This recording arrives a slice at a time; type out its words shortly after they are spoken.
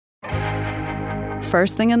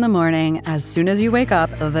First thing in the morning, as soon as you wake up,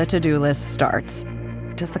 the to-do list starts.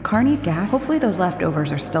 Does the car need gas? Hopefully those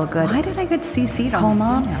leftovers are still good. Why did I get CC'd on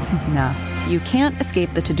Mom? No. You can't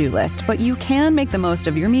escape the to-do list, but you can make the most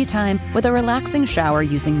of your me time with a relaxing shower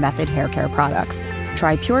using Method Hair Care products.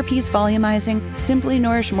 Try Pure Peace Volumizing, Simply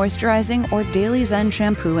Nourish Moisturizing, or Daily Zen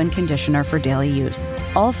Shampoo and Conditioner for daily use.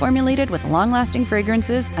 All formulated with long-lasting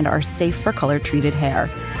fragrances and are safe for color-treated hair.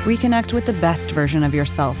 Reconnect with the best version of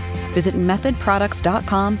yourself. Visit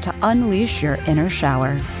methodproducts.com to unleash your inner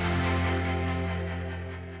shower.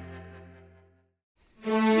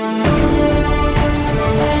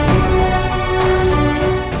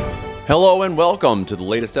 Hello and welcome to the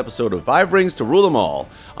latest episode of 5 Rings to Rule Them All.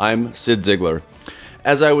 I'm Sid Ziegler.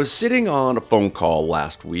 As I was sitting on a phone call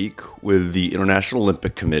last week with the International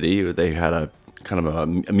Olympic Committee, they had a kind of a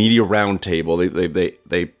media roundtable.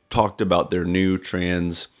 They talked about their new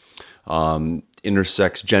trans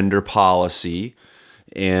intersex gender policy,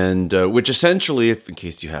 and which essentially, if in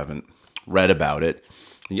case you haven't read about it,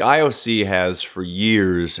 the IOC has for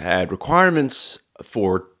years had requirements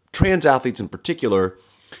for trans athletes in particular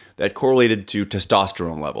that correlated to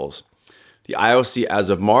testosterone levels. The IOC, as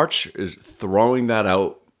of March, is throwing that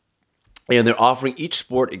out, and they're offering each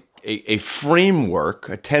sport a framework,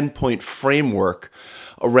 a 10-point framework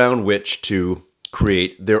around which to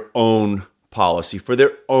create their own policy for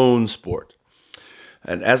their own sport.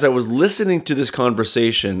 And as I was listening to this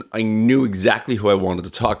conversation, I knew exactly who I wanted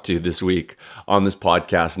to talk to this week on this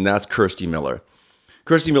podcast, and that's Kirsty Miller.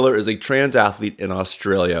 Kirsty Miller is a trans athlete in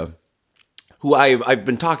Australia who I've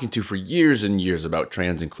been talking to for years and years about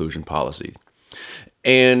trans inclusion policies.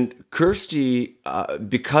 And Kirsty,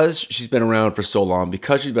 because she's been around for so long,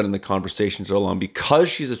 because she's been in the conversation so long, because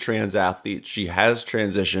she's a trans athlete, she has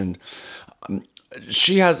transitioned,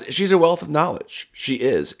 she's a wealth of knowledge. She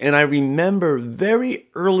is. And I remember very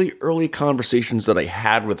early conversations that I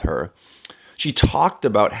had with her. She talked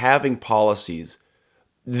about having policies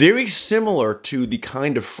very similar to the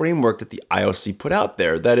kind of framework that the IOC put out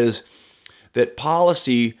there. That is, that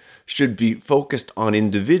policy should be focused on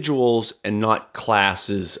individuals and not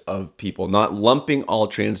classes of people, not lumping all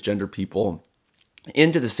transgender people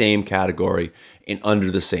into the same category and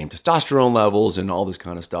under the same testosterone levels and all this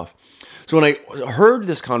kind of stuff. So when I heard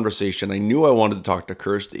this conversation, I knew I wanted to talk to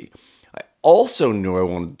Kirsty. I also knew I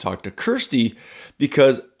wanted to talk to Kirsty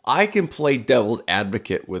because I can play devil's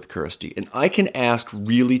advocate with Kirsty and I can ask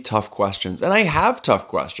really tough questions. And I have tough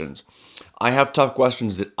questions. I have tough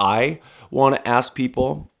questions that I want to ask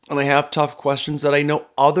people, and I have tough questions that I know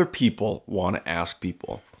other people want to ask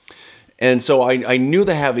people. And so I knew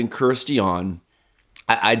that having Kirsty on,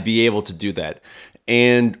 I'd be able to do that.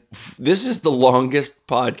 And this is the longest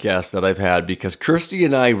podcast that I've had because Kirsty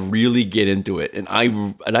and I really get into it, and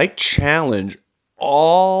I challenge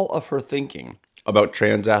all of her thinking about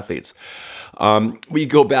trans athletes. We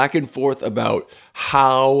go back and forth about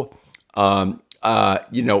how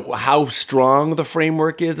how strong the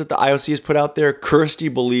framework is that the IOC has put out there. Kirsty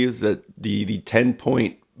believes that the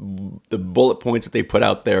bullet points that they put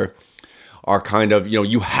out there are kind of,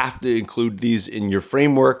 you have to include these in your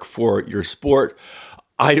framework for your sport.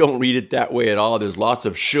 I don't read it that way at all. There's lots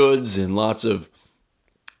of shoulds and lots of,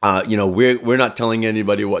 we're not telling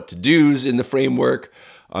anybody what to do's in the framework.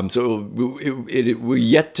 So we're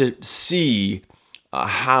yet to see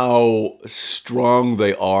how strong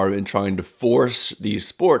they are in trying to force these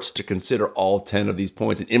sports to consider all 10 of these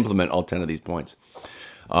points and implement all 10 of these points.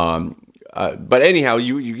 But anyhow,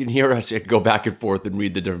 you can hear us go back and forth and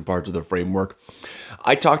read the different parts of the framework.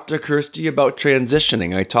 I talked to Kirsty about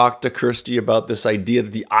transitioning. I talked to Kirsty about this idea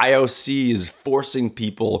that the IOC is forcing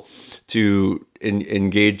people to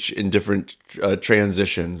engage in different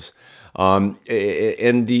transitions.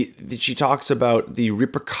 She talks about the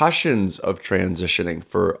repercussions of transitioning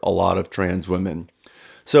for a lot of trans women.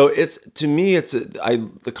 So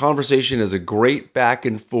the conversation is a great back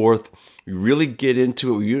and forth. We really get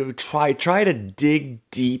into it. You try to dig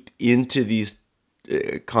deep into these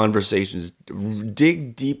conversations,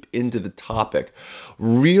 dig deep into the topic,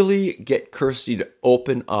 really get Kirsty to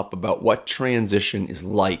open up about what transition is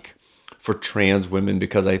like for trans women,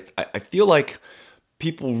 because I feel like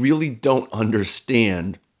people really don't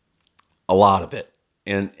understand a lot of it,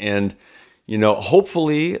 and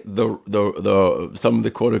hopefully the some of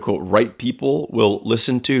the quote unquote right people will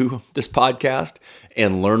listen to this podcast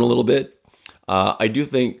and learn a little bit. I do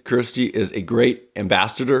think Kirsty is a great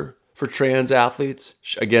ambassador for trans athletes.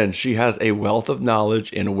 Again, she has a wealth of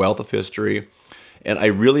knowledge and a wealth of history, and I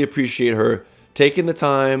really appreciate her taking the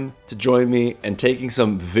time to join me and taking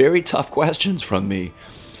some very tough questions from me.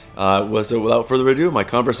 So without further ado, my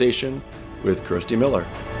conversation with Kirsty Miller.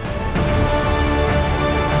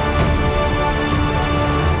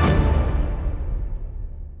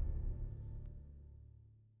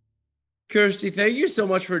 Kirsty, thank you so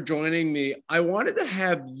much for joining me. I wanted to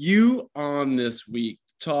have you on this week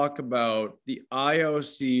to talk about the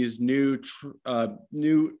IOC's new,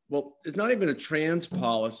 well, it's not even a trans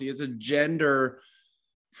policy, it's a gender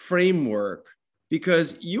framework,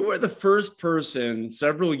 because you were the first person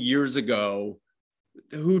several years ago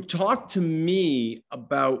who talked to me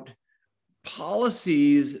about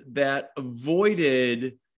policies that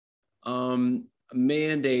avoided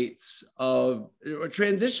mandates of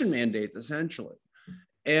transition mandates, essentially.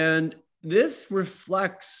 And this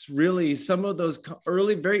reflects really some of those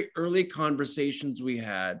very early conversations we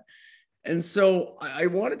had. And so I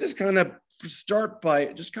want to just kind of start by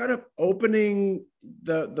just kind of opening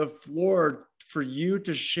the floor for you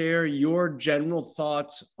to share your general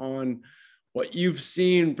thoughts on what you've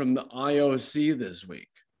seen from the IOC this week.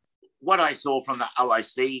 What I saw from the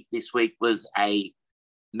IOC this week was a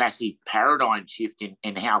massive paradigm shift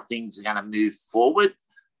in how things are going to move forward.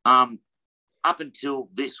 Up until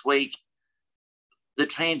this week, the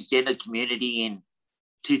transgender community in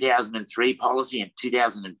 2003 policy and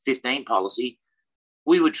 2015 policy,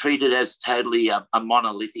 we were treated as totally a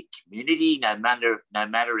monolithic community, no matter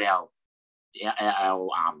our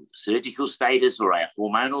surgical status or our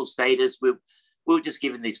hormonal status. We were just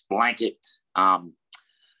given this blanket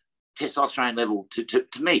testosterone level to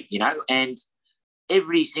meet, and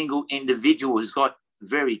every single individual has got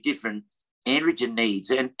very different androgen needs,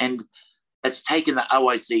 and it's taken the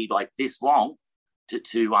OIC like this long to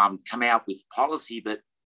come out with policy. But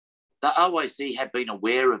the OIC have been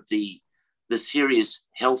aware of the serious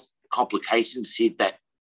health complications, Sid, that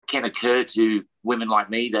can occur to women like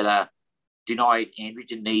me that are denied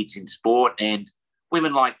androgen needs in sport, and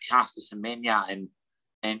women like Caster Semenya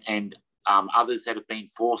and others that have been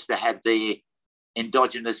forced to have their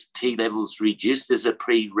endogenous T levels reduced as a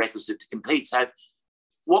prerequisite to compete. So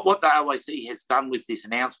what the OIC has done with this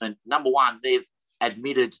announcement, number one, they've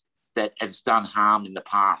admitted that it's done harm in the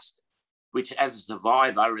past, which as a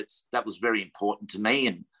survivor, that was very important to me.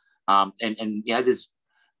 And there's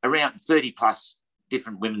around 30 plus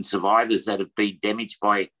different women survivors that have been damaged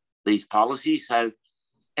by these policies. So,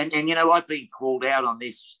 and I've been called out on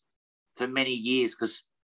this for many years, because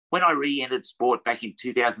when I re-entered sport back in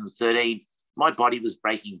 2013, my body was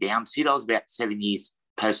breaking down. Sid, I was about 7 years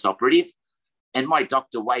post-operative. And my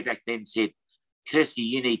doctor way back then said, Kirsty,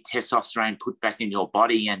 you need testosterone put back in your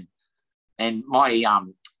body. And my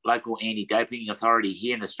local anti-doping authority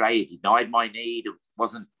here in Australia denied my need. It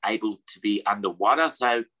wasn't able to be underwater.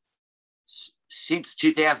 So since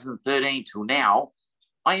 2013 till now,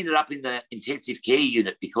 I ended up in the intensive care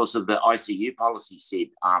unit because of the ICU policy, Sid.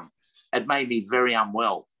 It made me very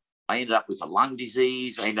unwell. I ended up with a lung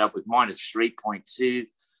disease. I ended up with -3.2,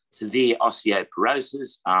 severe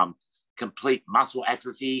osteoporosis, complete muscle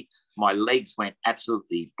atrophy. My legs went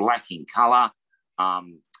absolutely black in colour. I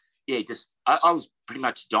was pretty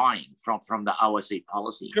much dying from the OIC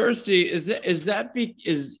policy. Kirsty, is the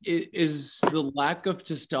lack of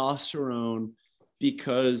testosterone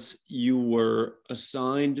because you were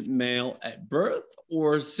assigned male at birth,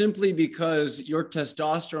 or simply because your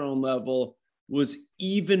testosterone level was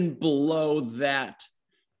even below that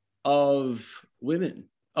of women,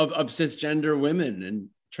 of cisgender women and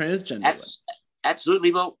transgender women?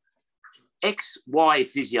 Absolutely. Well, XY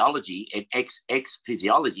physiology and XX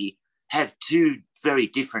physiology have two very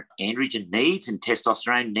different androgen needs and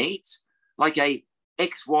testosterone needs. Like a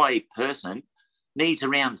XY person needs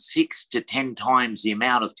around 6 to 10 times the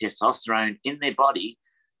amount of testosterone in their body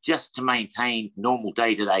just to maintain normal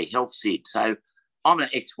day-to-day health, Sid. So I'm an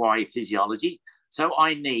XY physiology, so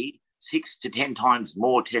I need 6 to 10 times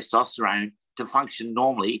more testosterone to function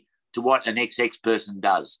normally to what an XX person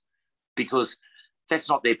does, because that's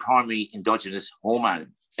not their primary endogenous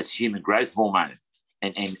hormone. It's human growth hormone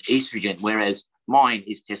and estrogen, whereas mine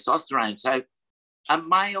is testosterone. So a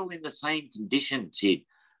male in the same condition, Sid,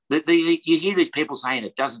 you hear these people saying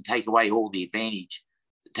it doesn't take away all the advantage,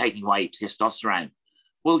 taking away testosterone.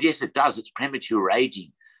 Well, yes, it does. It's premature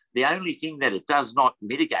aging. The only thing that it does not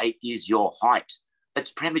mitigate is your height.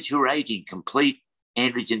 It's premature aging, complete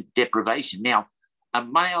androgen deprivation. Now, a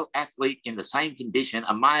male athlete in the same condition,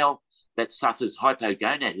 a male that suffers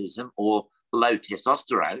hypogonadism or low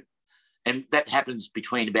testosterone, and that happens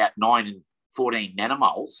between about 9 and 14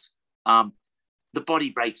 nanomoles, the body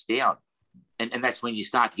breaks down. And that's when you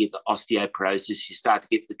start to get the osteoporosis, you start to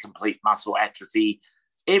get the complete muscle atrophy,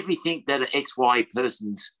 everything that an XY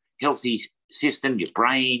person's healthy system, your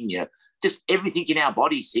brain, just everything in our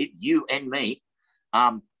body, Sid, you and me,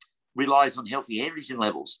 relies on healthy androgen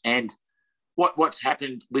levels. And what's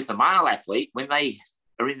happened with a male athlete, when they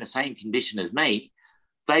are in the same condition as me,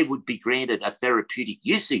 they would be granted a therapeutic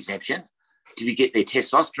use exemption to get their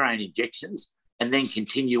testosterone injections and then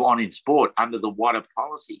continue on in sport under the WADA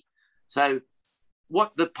policy. So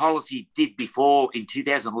what the policy did before in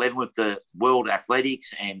 2011 with the World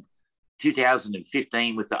Athletics and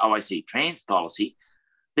 2015 with the OIC trans policy,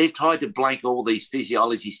 they've tried to blanket all these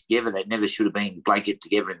physiologies together that never should have been blanketed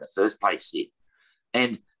together in the first place, Sid.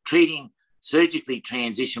 And treating surgically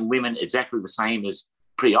transitioned women exactly the same as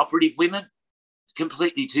pre-operative women,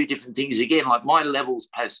 completely two different things again. Like my levels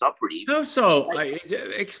post-operative. How so?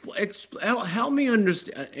 Help me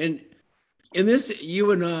understand. And in this,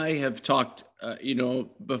 you and I have talked,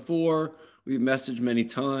 before. We've messaged many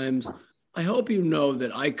times. I hope you know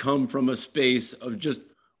that I come from a space of just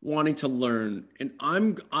wanting to learn. And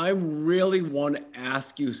I really want to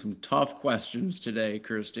ask you some tough questions today,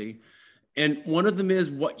 Kirsty. And one of them is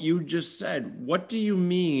what you just said. What do you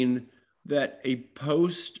mean that a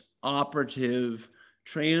post-operative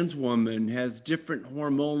trans woman has different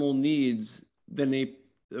hormonal needs than a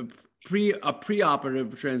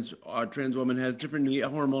preoperative trans woman has different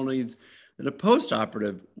hormonal needs than a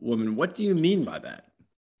post-operative woman? What do you mean by that?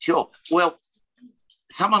 Sure. Well,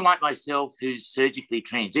 someone like myself who's surgically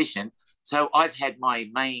transitioned, so I've had my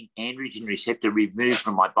main androgen receptor removed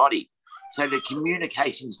from my body. So the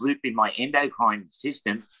communications loop in my endocrine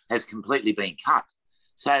system has completely been cut.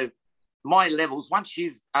 So my levels, once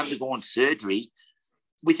you've undergone surgery,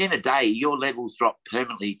 within a day, your levels drop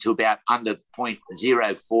permanently to about under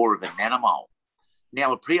 0.04 of a nanomole.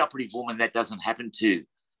 Now, a preoperative woman, that doesn't happen to.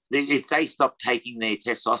 If they stop taking their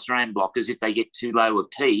testosterone blockers, if they get too low of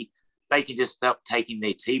T, they can just stop taking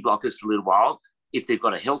their T blockers for a little while if they've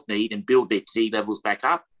got a health need and build their T levels back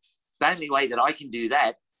up. The only way that I can do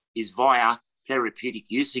that is via therapeutic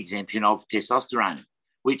use exemption of testosterone,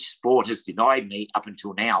 which sport has denied me up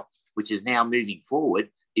until now, which is now moving forward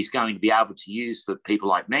is going to be able to use for people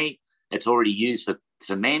like me. It's already used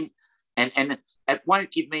for men. And it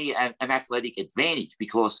won't give me an athletic advantage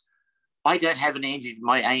because I don't have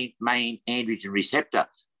my main androgen receptor.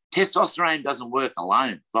 Testosterone doesn't work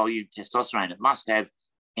alone, volume testosterone. It must have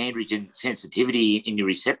androgen sensitivity in your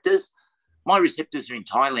receptors. My receptors are in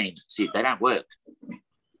Thailand, Sid. They don't work.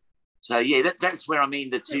 So, yeah, that's where I mean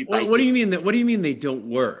the two basic... What do you mean what do you mean they don't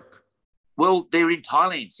work? Well, they're in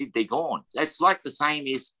Thailand, Sid. They're gone. That's like the same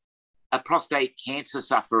as a prostate cancer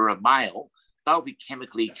sufferer, a male. They'll be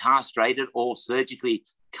chemically castrated or surgically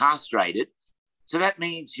castrated. So that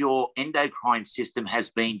means your endocrine system has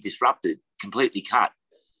been disrupted, completely cut.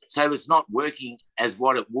 So it's not working as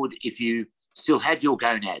what it would if you still had your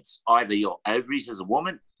gonads, either your ovaries as a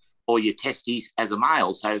woman or your testes as a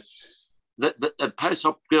male. So the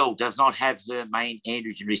post-op girl does not have her main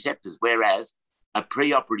androgen receptors, whereas a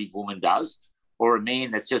pre-operative woman does, or a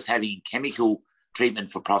man that's just having chemical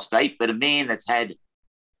treatment for prostate, but a man that's had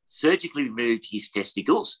surgically removed his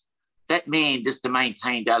testicles, that man, just to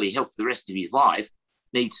maintain daily health for the rest of his life,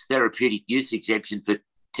 needs therapeutic use exemption for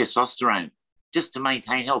testosterone just to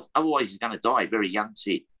maintain health. Otherwise, he's going to die very young,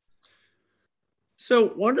 Sid. So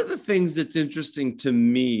one of the things that's interesting to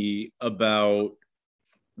me about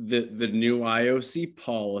the new IOC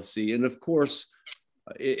policy, and of course,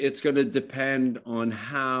 it's going to depend on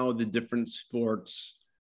how the different sports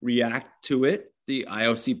react to it. The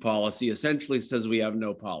IOC policy essentially says we have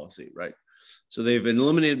no policy, right? So they've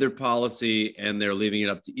eliminated their policy and they're leaving it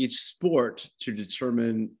up to each sport to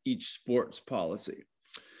determine each sport's policy.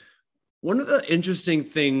 One of the interesting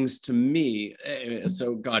things to me,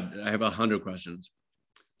 so God, I have 100 questions.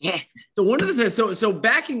 Yeah. So one of the things, so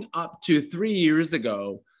backing up to 3 years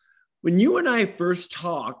ago, when you and I first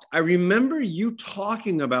talked, I remember you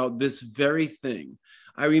talking about this very thing.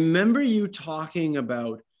 I remember you talking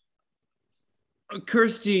about,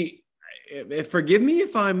 Kirsty, forgive me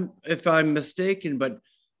if I'm mistaken, but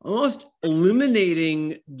almost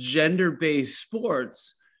eliminating gender-based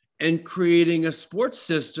sports and creating a sports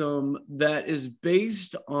system that is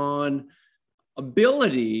based on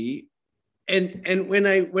ability. And when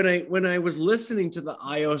I was listening to the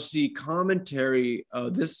IOC commentary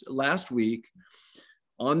this last week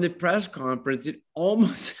on the press conference, it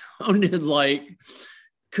almost sounded like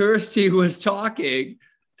Kirsty was talking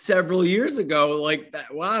several years ago, like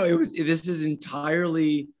that. Wow, this is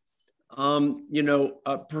entirely,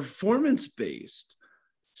 performance based.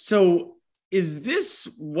 So, is this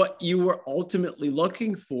what you were ultimately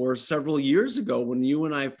looking for several years ago when you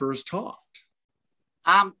and I first talked?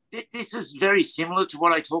 This is very similar to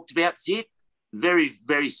what I talked about, Sid. Very,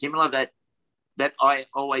 very similar. That I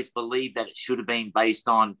always believed that it should have been based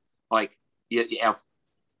on like our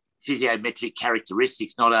physiometric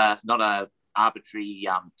characteristics, not a arbitrary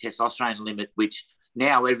testosterone limit, which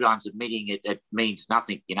now everyone's admitting it means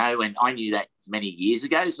nothing, and I knew that many years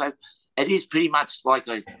ago. So it is pretty much like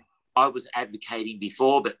I was advocating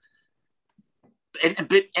before, but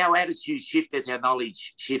our attitudes shift as our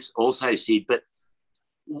knowledge shifts also, Sid. But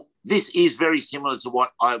this is very similar to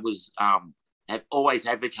what I was have always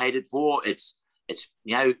advocated for. It's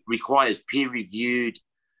requires peer-reviewed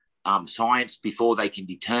science before they can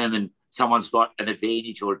determine someone's got an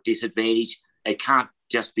advantage or a disadvantage. It can't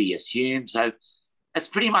just be assumed. So it's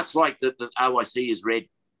pretty much like the OIC has read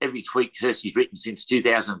every tweet Kirsty's written since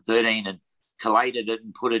 2013 and collated it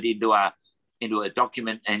and put it into a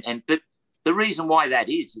document. But the reason why that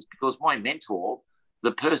is because my mentor,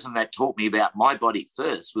 the person that taught me about my body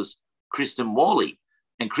first, was Kristen Worley.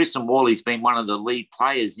 And Kristen Worley's been one of the lead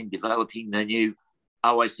players in developing the new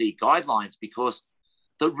OIC guidelines, because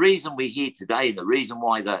the reason we're here today, the reason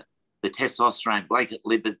why the testosterone blanket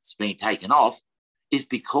limit's been taken off, is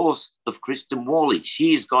because of Kristen Worley.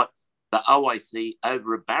 She has got the OIC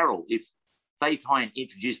over a barrel. If they try and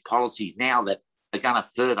introduce policies now that are going to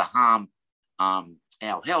further harm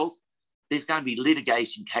our health, there's going to be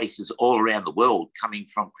litigation cases all around the world coming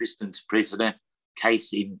from Kristen's precedent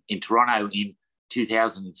case in Toronto in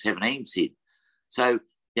 2017, Sid. So,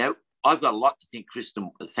 I've got a lot to thank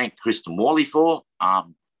Kristen Worley for. I've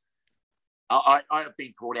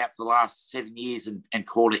been called out for the last 7 years and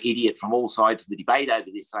called an idiot from all sides of the debate over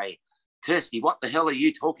this, saying, Kirsty, what the hell are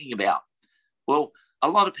you talking about? Well, a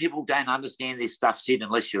lot of people don't understand this stuff, Sid,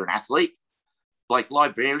 unless you're an athlete. Like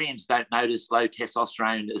librarians don't notice low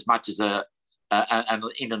testosterone as much as an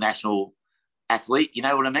international athlete. You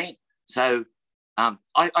know what I mean? So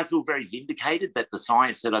I feel very vindicated that the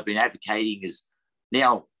science that I've been advocating has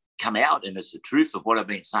now come out, and it's the truth of what I've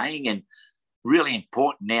been saying. And really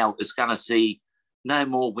important now is going to see no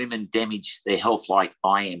more women damage their health like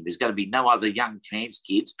I am. There's going to be no other young trans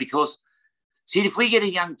kids, because, see, if we get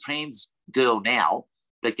a young trans girl now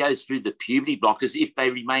that goes through the puberty blockers, if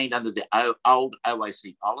they remained under the old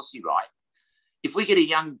OIC policy, right? If we get a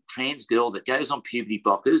young trans girl that goes on puberty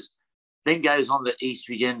blockers, then goes on the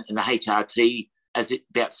estrogen and the HRT as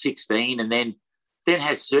about 16, and then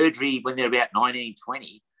has surgery when they're about 19,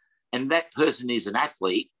 20, and that person is an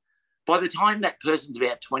athlete, by the time that person's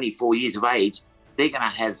about 24 years of age, they're going to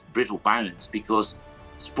have brittle bones, because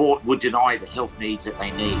sport would deny the health needs that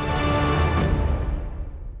they need.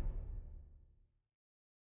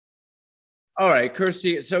 All right,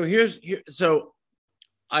 Kirsty. So so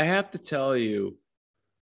I have to tell you,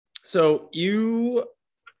 so you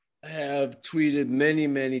have tweeted many,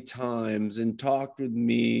 many times and talked with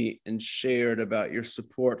me and shared about your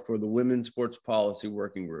support for the Women's Sports Policy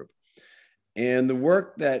Working Group and the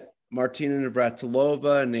work that Martina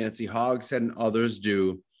Navratilova and Nancy Hogshead and others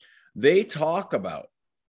do. They talk about,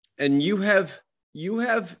 and you have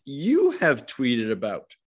tweeted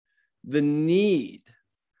about the need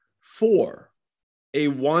for a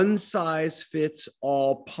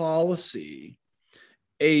one-size-fits-all policy,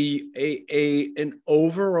 an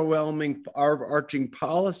overwhelming, overarching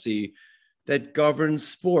policy that governs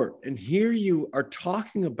sport. And here you are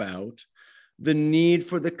talking about the need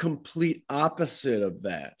for the complete opposite of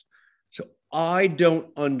that. So I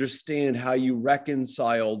don't understand how you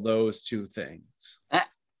reconcile those two things.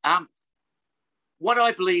 What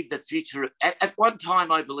I believe the future, at one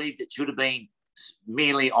time I believed it should have been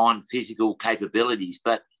merely on physical capabilities.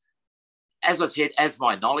 But as I said, as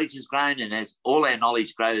my knowledge has grown and as all our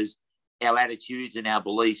knowledge grows, our attitudes and our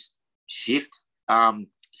beliefs shift.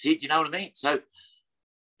 Sid, you know what I mean? So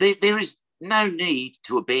there is no need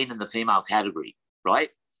to abandon the female category, right?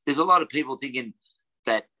 There's a lot of people thinking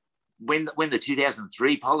that when the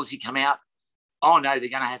 2003 policy came out, oh no, they're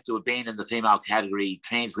going to have to abandon the female category.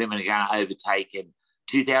 Trans women are going to overtake in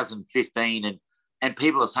 2015. And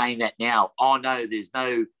people are saying that now, oh no, there's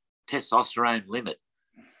no testosterone limit.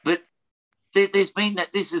 But there's been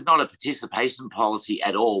that, this is not a participation policy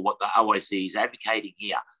at all, what the OIC is advocating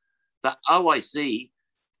here. The OIC,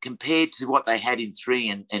 compared to what they had in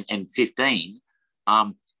 3 and 15,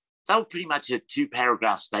 they were pretty much a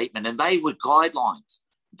 2-paragraph statement, and they were guidelines.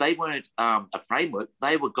 They weren't a framework.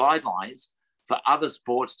 They were guidelines for other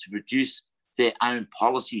sports to produce their own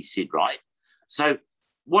policy, Sid, right? So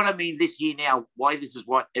what I mean this year now, why this is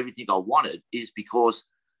what everything I wanted, is because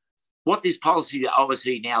what this policy that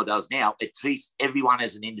OIC now does now, it treats everyone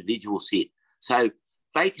as an individual, Sid. So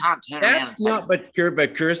they can't turn around and say...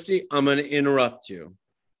 But Kirsty, I'm going to interrupt you.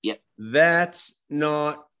 Yep. That's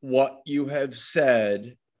not what you have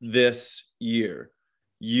said this year.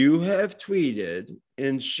 You have tweeted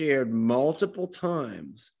and shared multiple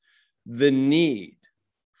times the need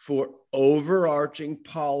for overarching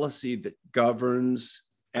policy that governs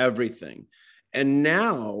everything. And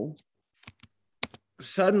now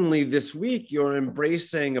suddenly this week you're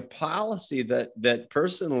embracing a policy that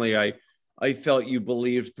personally I felt you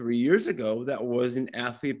believed 3 years ago, that was an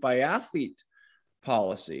athlete by athlete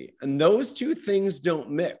policy. And those two things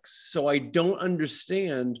don't mix. So I don't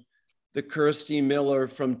understand the Kirsty Miller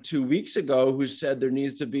from 2 weeks ago who said there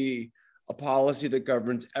needs to be a policy that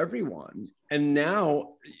governs everyone. And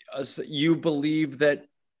now you believe that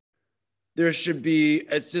there should be,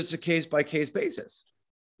 it's just a case by case basis.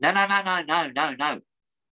 No.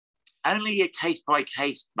 Only a case by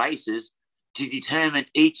case basis to determine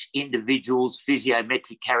each individual's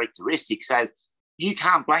physiometric characteristics. So you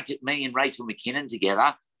can't blanket me and Rachel McKinnon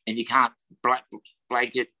together, and you can't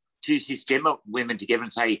blanket two cisgender women together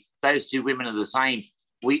and say those two women are the same.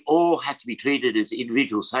 We all have to be treated as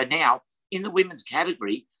individuals. So now in the women's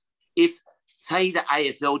category, if, say, the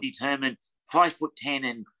AFL determined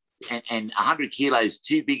 5'10" and 100 kilos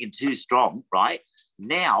too big and too strong, right?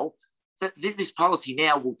 Now, this policy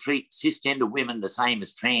now will treat cisgender women the same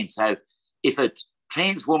as trans. So if a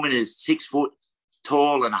trans woman is 6 foot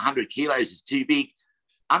tall and 100 kilos is too big,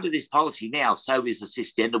 under this policy now, so is a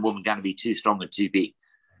cisgender woman going to be too strong and too big.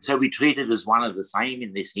 So we treat it as one of the same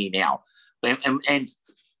in this here now. And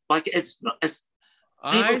like, it's not,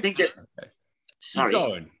 people think that,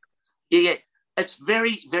 sorry. Yeah. It's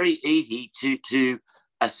very, very easy to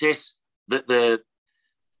assess the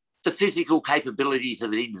physical capabilities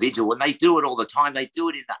of an individual, and they do it all the time. They do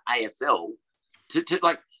it in the AFL.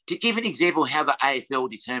 To give an example how the AFL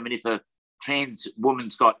determine if a trans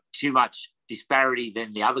woman's got too much disparity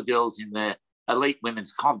than the other girls in the elite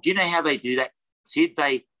women's comp. Do you know how they do that, Sid?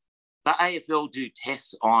 The AFL do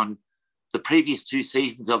tests on the previous 2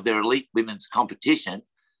 seasons of their elite women's competition.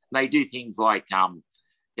 They do things like,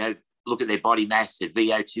 look at their body mass, their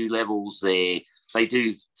VO2 levels. They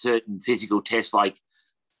do certain physical tests like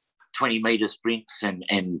 20-meter sprints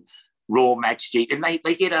and raw match sheet, and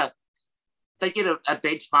they get a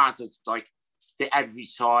benchmark of like the average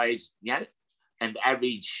size, and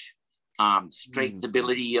average strength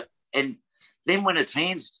ability. And then when a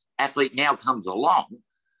trans athlete now comes along,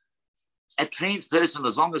 a trans person,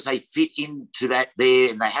 as long as they fit into that there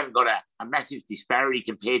and they haven't got a massive disparity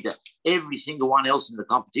compared to every single one else in the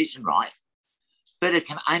competition, right? But it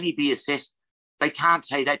can only be assessed. They can't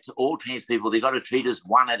say that to all trans people. They've got to treat us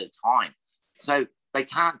one at a time. So they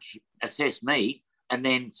can't assess me and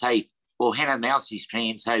then say, well, Hannah Mousey's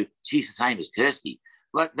trans, so she's the same as Kirsty.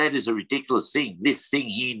 Like, that is a ridiculous thing. This thing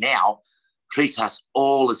here now treats us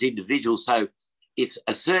all as individuals. So if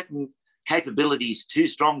a certain capability is too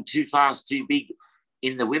strong, too fast, too big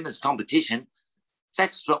in the women's competition,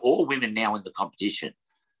 that's for all women now in the competition.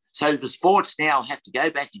 So the sports now have to go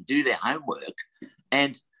back and do their homework,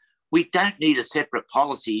 and we don't need a separate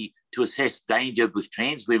policy to assess danger with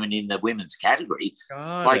trans women in the women's category.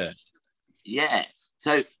 Got it. Yeah.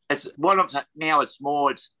 So it's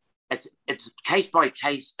case by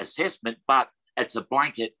case assessment, but it's a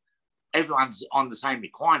blanket. Everyone's on the same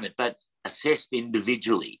requirement, but assessed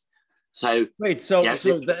individually. So wait, so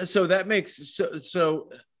that makes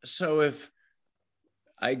so if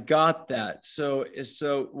I got that, so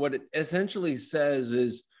what it essentially says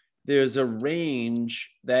is there's a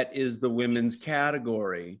range that is the women's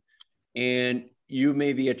category, and you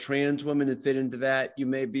may be a trans woman and fit into that. You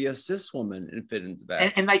may be a cis woman and fit into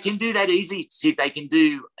that. And they can do that easy. See, they can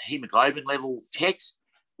do hemoglobin level checks,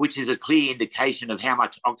 which is a clear indication of how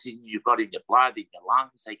much oxygen you've got in your blood, in your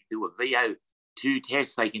lungs. They can do a VO2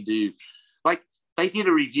 test. They can do, like, they did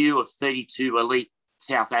a review of 32 elite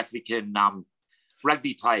South African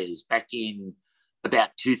rugby players back in about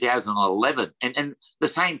 2011. And the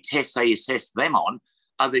same tests they assess them on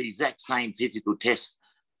are the exact same physical tests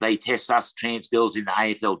they test us trans girls in the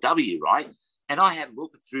AFLW, right? And I had a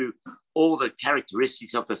look through all the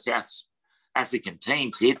characteristics of the South African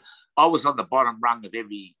teams here. I was on the bottom rung of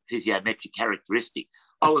every physiometric characteristic.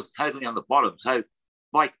 I was totally on the bottom. So,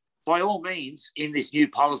 like, by all means, in this new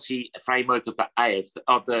policy framework of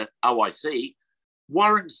the OIC,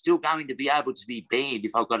 Warren's still going to be able to be banned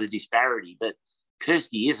if I've got a disparity, but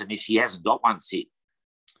Kirsty isn't if she hasn't got one, Sid.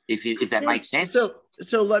 If that makes sense.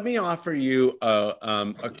 So let me offer you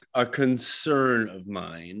a concern of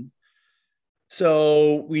mine.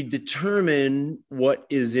 So we determine what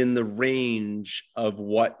is in the range of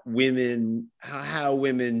what how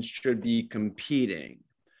women should be competing.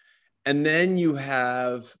 And then you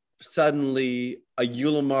have suddenly a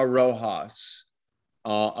Yulimar Rojas,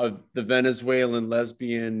 of the Venezuelan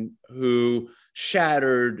lesbian who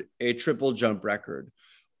shattered a triple jump record.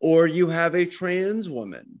 Or you have a trans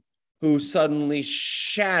woman who suddenly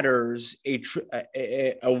shatters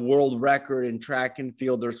a world record in track and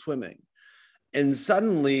field or swimming. And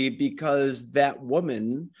suddenly, because that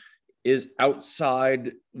woman is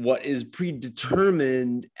outside what is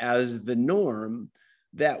predetermined as the norm,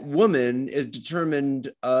 that woman is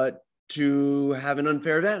determined to have an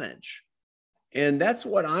unfair advantage. And that's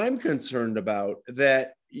what I'm concerned about,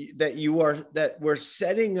 that we're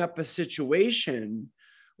setting up a situation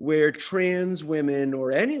where trans women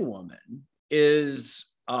or any woman is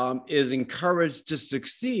encouraged to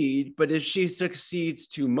succeed, but if she succeeds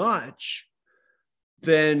too much,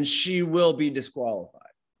 then she will be disqualified.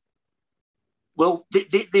 Well,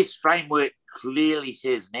 this framework clearly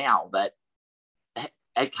says now that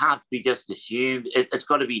it can't be just assumed. It's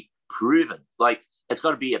got to be proven. Like, it's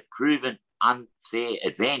got to be a proven unfair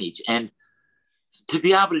advantage. And to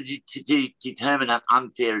be able to determine an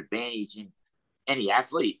unfair advantage in any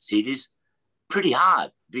athlete, it is pretty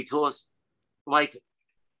hard, because, like,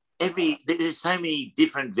 there's so many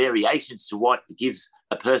different variations to what gives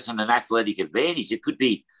a person an athletic advantage. It could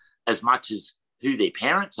be as much as who their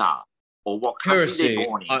parents are or what country they're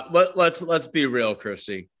born in. Let's be real,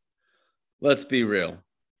 Kirsty. Let's be real.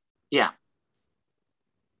 Yeah.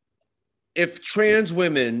 If trans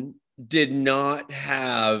women did not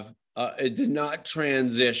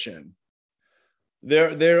transition,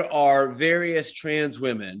 there are various trans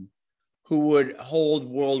women who would hold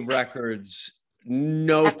world records,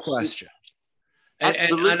 no question. And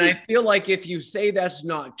I feel like if you say that's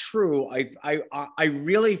not true, I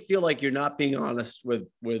really feel like you're not being honest with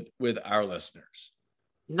our listeners.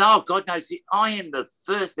 No, God knows, I am the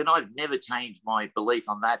first, and I've never changed my belief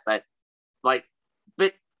on that.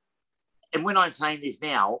 And when I'm saying this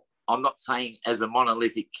now, I'm not saying as a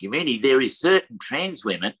monolithic community. There is certain trans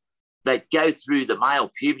women that go through the male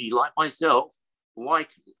puberty, like myself, like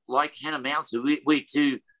Hannah Mouncer. We're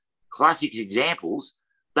two classic examples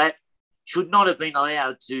that should not have been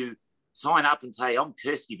allowed to sign up and say, I'm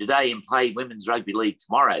Kirsty today and play women's rugby league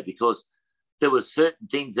tomorrow, because there were certain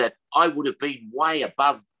things that I would have been way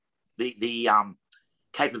above the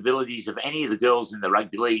capabilities of any of the girls in the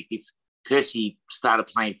rugby league if Kirsty started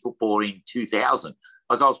playing football in 2000.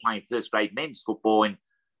 Like, I was playing first grade men's football in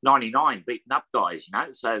 99, beating up guys,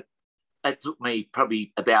 So it took me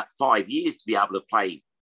probably about 5 years to be able to play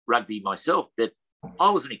rugby myself. But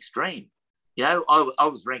I was an extreme. I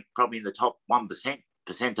was ranked probably in the top 1%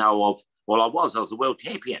 percentile of, I was a world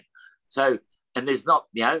champion. So, and there's not,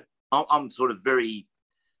 I'm sort of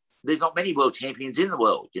there's not many world champions in the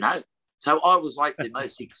world, So I was like the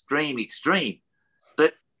most extreme.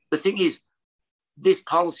 But the thing is, this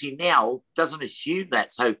policy now doesn't assume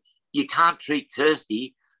that. So you can't treat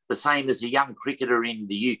Kirsty the same as a young cricketer in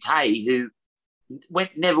the UK who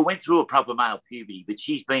never went through a proper male puberty, but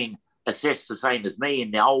she's been assessed the same as me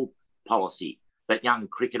in the old policy. That young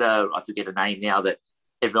cricketer, I forget her name now, that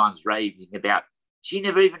everyone's raving about, she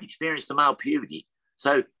never even experienced a male puberty.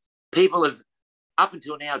 So people have, up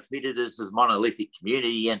until now, treated us as a monolithic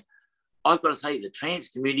community. And I've got to say, the trans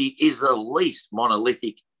community is the least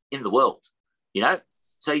monolithic in the world,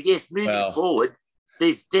 So, yes, moving forward,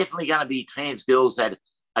 there's definitely going to be trans girls that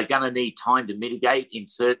are going to need time to mitigate in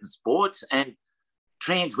certain sports, and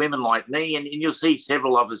trans women like me, and you'll see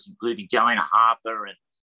several of us, including Joanna Harper, and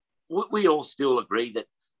we all still agree that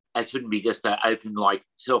it shouldn't be just an open, like,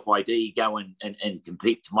 self-ID, go and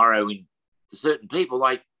compete tomorrow for certain people.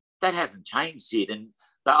 Like, that hasn't changed, Sid, and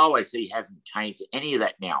the OIC hasn't changed any of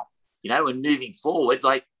that now, and moving forward,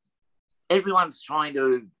 like, everyone's trying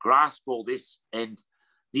to grasp all this, and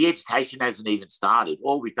the education hasn't even started.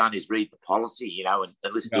 All we've done is read the policy, and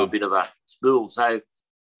listen to a bit of a spool. So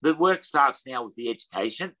the work starts now with the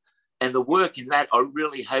education, and the work in that, I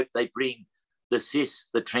really hope they bring the cis,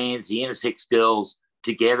 the trans, the intersex girls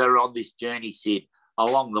together on this journey, Sid,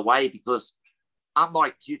 along the way, because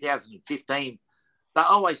unlike 2015, the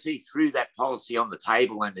OIC threw that policy on the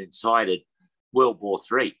table and incited World War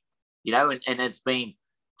III, and it's been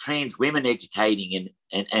trans women educating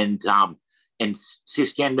and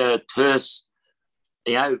cisgender TERFs,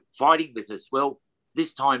 fighting with us. Well,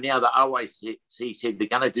 this time now the OIC said they're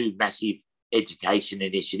going to do massive education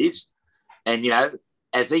initiatives, and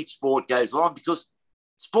as each sport goes on, because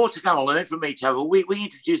sports are going to learn from each other. We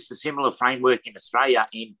introduced a similar framework in Australia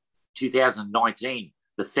in 2019,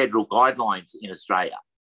 the federal guidelines in Australia,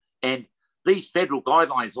 and these federal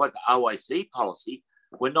guidelines, like the OIC policy,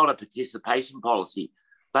 were not a participation policy.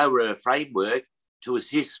 They were a framework to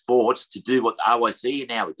assist sports to do what the OIC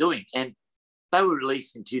now are doing. And they were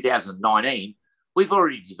released in 2019. We've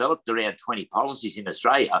already developed around 20 policies in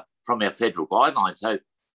Australia from our federal guidelines. So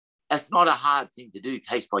that's not a hard thing to do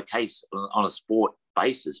case by case on a sport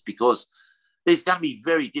basis, because there's going to be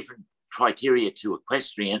very different criteria to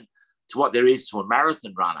equestrian to what there is to a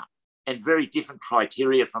marathon runner. and very different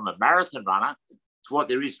criteria from a marathon runner to what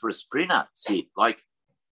there is for a sprinter, Sid. Like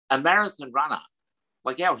a marathon runner,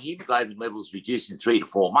 like our hemoglobin levels reduce in 3 to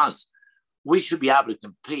 4 months. We should be able to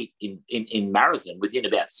compete in marathon within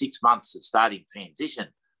about 6 months of starting transition.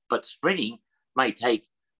 But sprinting may take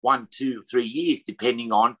 1, 2, 3 years,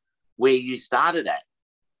 depending on where you started at.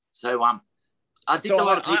 So I think a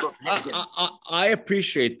lot of people. I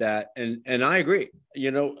appreciate that, and I agree.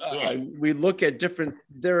 We look at different.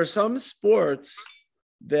 There are some sports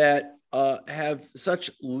that have such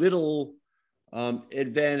little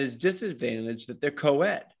disadvantage that they're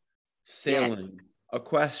co-ed, sailing,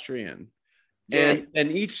 equestrian, and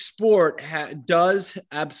each sport does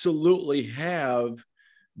absolutely have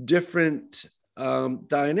different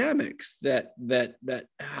dynamics that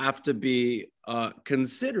have to be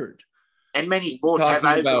considered. And many sports have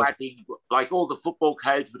overlapping, like all the football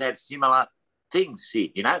codes would have similar things,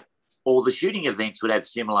 Sid, all the shooting events would have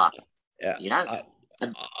similar,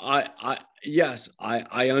 Yes,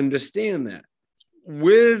 I understand that.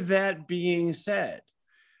 With that being said,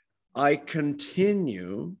 I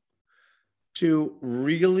continue to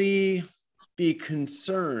really be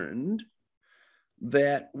concerned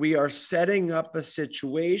that we are setting up a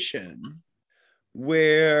situation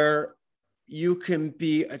where you can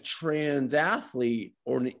be a trans athlete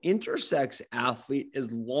or an intersex athlete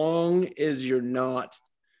as long as you're not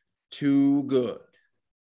too good.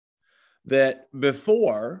 That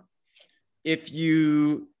before, if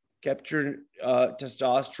you kept your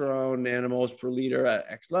testosterone nanomoles per liter at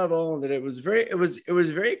X level, that it was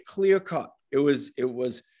very clear cut. It was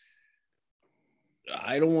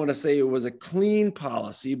I don't want to say it was a clean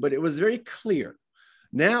policy, but it was very clear.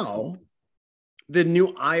 Now, the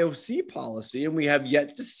new IOC policy, and we have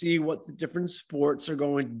yet to see what the different sports are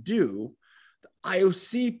going to do. The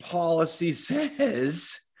IOC policy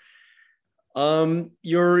says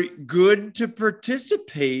you're good to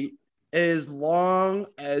participate as long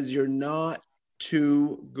as you're not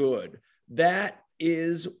too good. That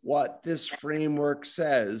is what this framework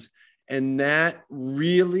says, and that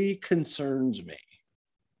really concerns me.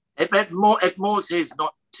 It more says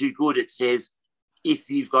not too good. It says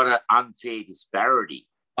if you've got an unfair disparity.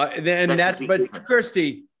 But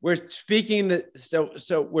Kirsty, we're speaking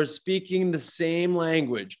we're speaking the same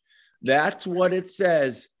language. That's what it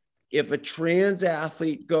says. If a trans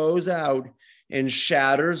athlete goes out and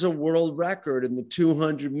shatters a world record in the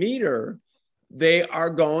 200 meter, they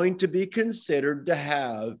are going to be considered to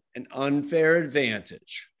have an unfair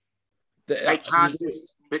advantage. They can't.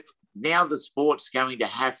 But now the sport's going to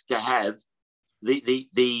have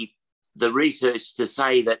the research to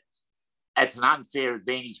say that it's an unfair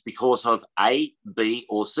advantage because of A, B,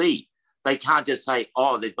 or C. They can't just say,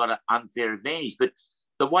 oh, they've got an unfair advantage. But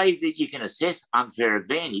the way that you can assess unfair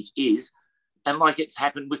advantage is, and like it's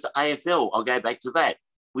happened with the AFL, I'll go back to that.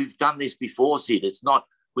 We've done this before, Sid.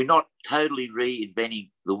 We're not totally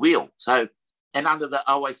reinventing the wheel. So, and under the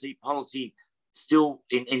OIC policy, still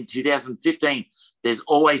in 2015, there's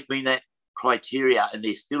always been that criteria, and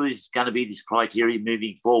there still is going to be this criteria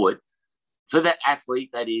moving forward for that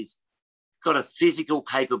athlete that is got a physical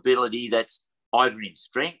capability that's either in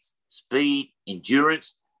strength, speed,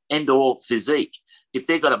 endurance, and or physique. If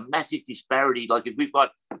they've got a massive disparity, like if we've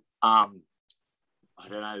got,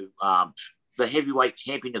 the heavyweight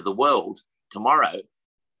champion of the world tomorrow,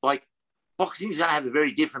 like boxing is going to have a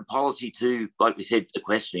very different policy to, like we said,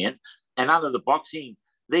 equestrian. And under the boxing,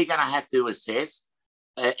 they're going to have to assess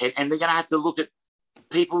and they're going to have to look at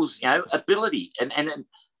people's, ability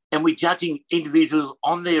and we're judging individuals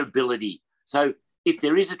on their ability. So if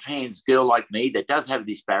there is a trans girl like me that does have a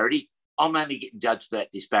disparity, I'm only getting judged for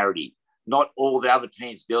that disparity, not all the other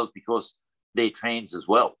trans girls because they're trans as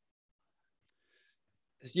well.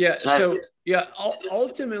 Yeah. So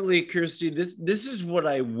ultimately, Kirsty, this is what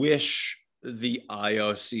I wish the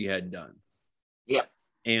IOC had done. Yeah.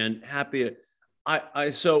 And happy to,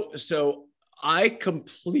 I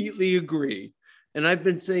completely agree. And I've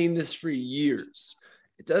been saying this for years.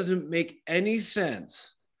 It doesn't make any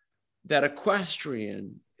sense that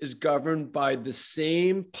equestrian is governed by the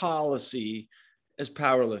same policy as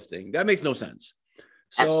powerlifting. That makes no sense.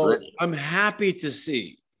 So absolutely. I'm happy to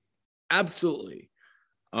see, absolutely,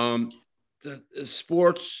 the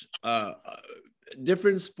sports,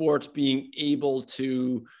 different sports being able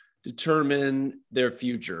to determine their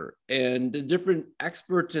future. And the different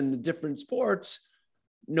experts in the different sports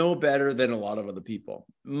know better than a lot of other people.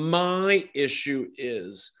 My issue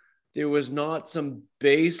is there was not some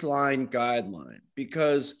baseline guideline,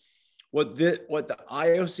 because what the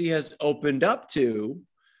IOC has opened up to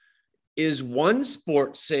is one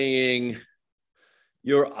sport saying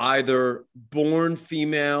you're either born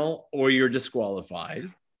female or you're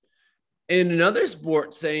disqualified. In another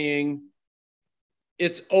sport saying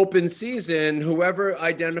it's open season, whoever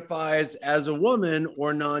identifies as a woman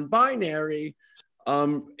or non-binary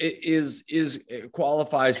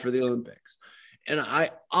qualifies for the Olympics. And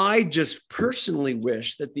I just personally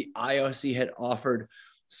wish that the IOC had offered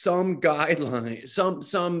some guideline,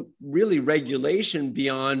 some really regulation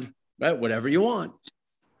beyond whatever you want.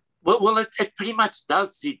 Well, it pretty much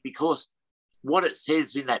does, Sid, because what it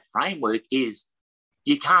says in that framework is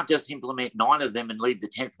you can't just implement 9 of them and leave the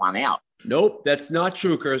 10th one out. Nope, that's not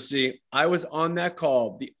true, Kirsty. I was on that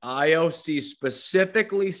call. The IOC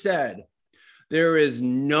specifically said there is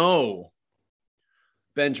no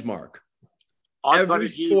benchmark. Every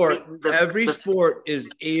sport is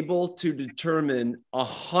able to determine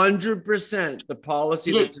 100% the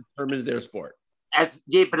policy that determines their sport.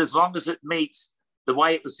 But as long as it meets the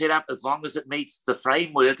way it was set up, as long as it meets the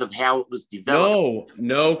framework of how it was developed.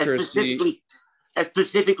 No, Kirsty. It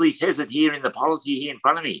specifically says it here in the policy here in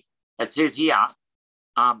front of me. It says here,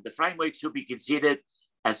 the framework should be considered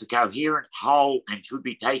as a coherent whole and should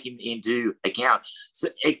be taken into account. So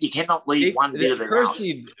you cannot leave one bit of it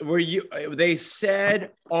Kirsty, out. They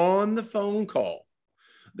said on the phone call,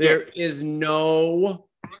 there is no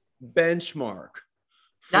benchmark.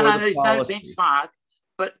 There's no benchmark,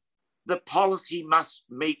 but the policy must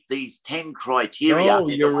meet these 10 criteria. No,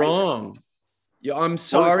 you're wrong. I'm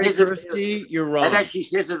sorry, Kirsty, you're wrong. It actually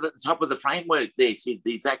says it at the top of the framework there, Sid,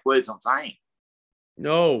 the exact words I'm saying.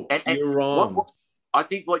 No, you're wrong. I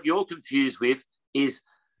think what you're confused with is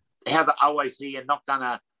how the OAC are not going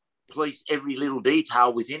to police every little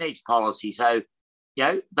detail within each policy. So,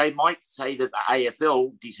 they might say that the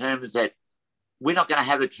AFL determines that we're not going to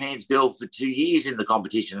have a trans girl for 2 years in the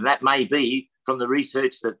competition. And that may be from the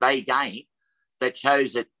research that they gain that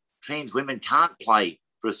shows that trans women can't play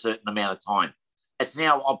for a certain amount of time. It's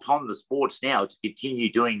now upon the sports now to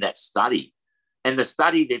continue doing that study. And the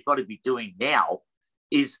study they've got to be doing now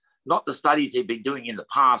is not the studies they've been doing in the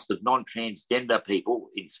past of non-transgender people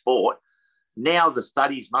in sport. Now the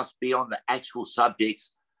studies must be on the actual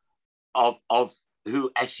subjects of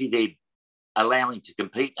who actually they're allowing to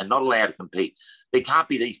compete and not allowed to compete. There can't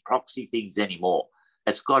be these proxy things anymore.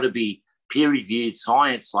 It's got to be peer-reviewed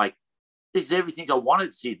science. Like, this is everything I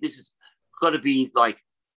wanted to see. This has got to be like,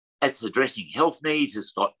 it's addressing health needs.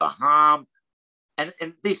 It's got the harm. And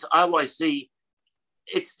this OIC,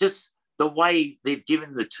 it's just the way they've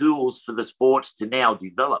given the tools for the sports to now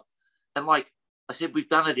develop. And like I said, we've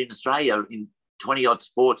done it in Australia in 20-odd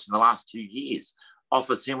sports in the last 2 years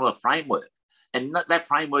off a similar framework. And that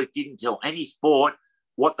framework didn't tell any sport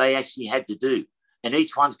what they actually had to do. And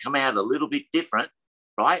each one's come out a little bit different,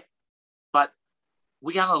 right? But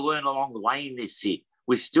we're going to learn along the way in this, Sid.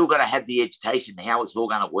 We've still got to have the education how it's all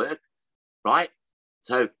going to work, right?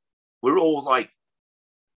 So we're all like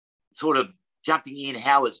sort of jumping in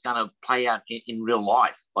how it's going to play out in real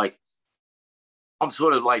life. Like, I'm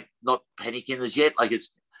sort of like not panicking as yet. Like,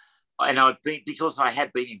 because I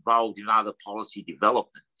have been involved in other policy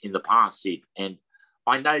development in the past, Sid, and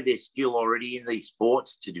I know there's skill already in these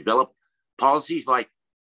sports to develop policies. Like,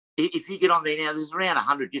 if you get on there now, there's around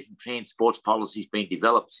 100 different trans sports policies being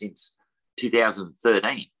developed since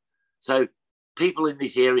 2013. So people in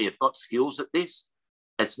this area have got skills at this.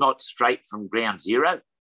 It's not straight from ground zero.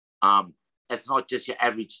 It's not just your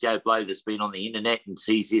average Joe Blow that's been on the internet and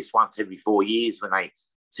sees this once every 4 years when they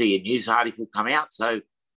see a news article come out. So,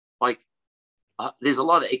 like, there's a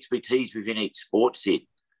lot of expertise within each sport, Sid.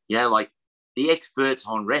 Like the experts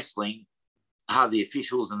on wrestling are the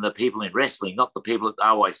officials and the people in wrestling, not the people at the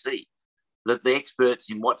OIC. The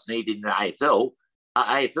experts in what's needed in the AFL are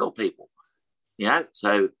AFL people.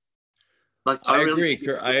 So like I agree,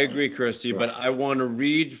 Kirsty, but I want to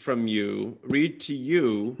read to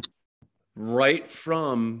you right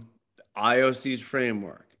from the IOC's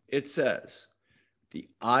framework. It says, the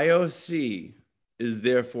IOC is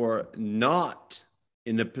therefore not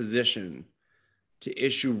in a position to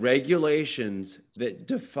issue regulations that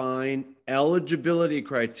define eligibility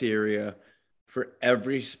criteria for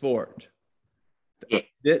every sport. Yeah.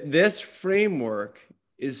 This framework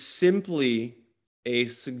is simply a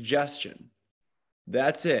suggestion.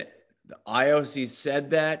 That's it. The IOC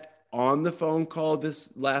said that on the phone call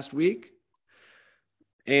this last week.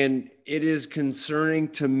 And it is concerning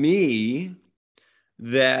to me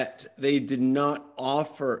that they did not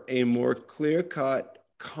offer a more clear-cut,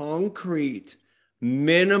 concrete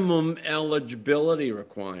minimum eligibility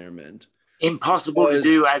requirement. Impossible to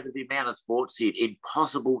do over the amount of sports here.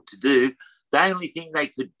 Impossible to do. The only thing they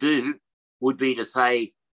could do would be to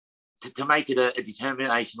say, to make it a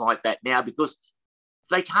determination like that now, because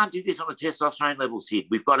they can't do this on a testosterone level, Sid.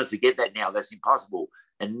 We've got to forget that now. That's impossible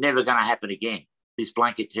and never going to happen again, this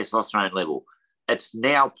blanket testosterone level. It's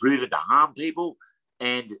now proven to harm people.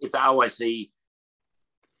 And if the OIC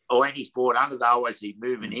or any sport under the OIC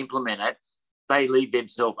move and implement it, they leave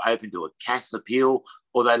themselves open to a CAS appeal,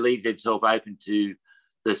 or they leave themselves open to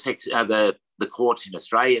the courts in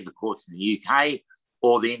Australia, the courts in the UK,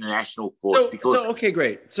 or the international courts. Okay,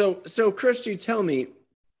 great. So Kirsty, tell me.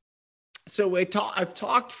 So I've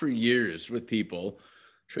talked for years with people,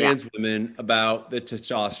 trans women, about the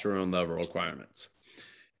testosterone level requirements,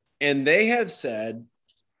 and they have said,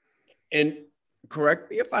 and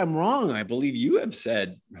correct me if I'm wrong, I believe you have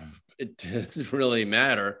said it doesn't really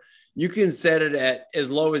matter. You can set it at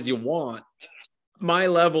as low as you want. My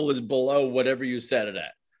level is below whatever you set it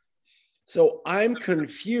at. So I'm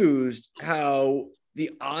confused how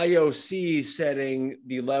the IOC setting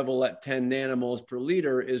the level at 10 nanomoles per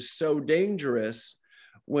liter is so dangerous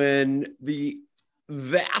when the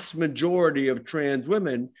vast majority of trans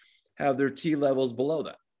women have their T levels below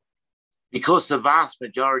that. Because the vast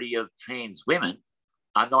majority of trans women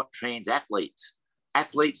are not trans athletes.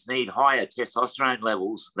 Athletes need higher testosterone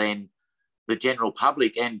levels than the general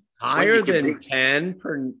public, and higher than 10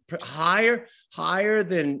 higher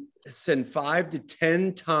than 5 to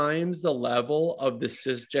 10 times the level of the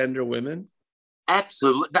cisgender women.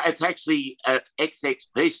 Absolutely, it's actually XX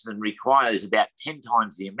person requires about 10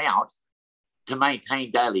 times the amount to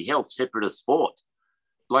maintain daily health, separate of sport.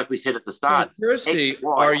 Like we said at the start, Kirsty,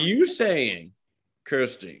 are you saying,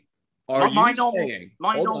 Kirsty? My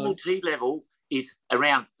normal T level is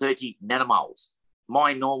around 30 nanomoles.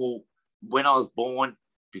 My normal, when I was born,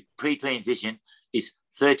 pre-transition, is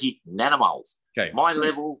 30 nanomoles. Okay. My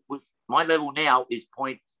level now is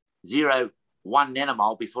 0.01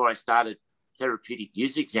 nanomole before I started therapeutic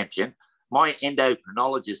use exemption. My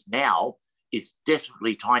endocrinologist now is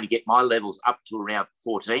desperately trying to get my levels up to around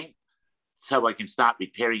 14 so I can start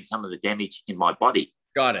repairing some of the damage in my body.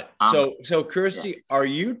 Got it. So Kirsty, are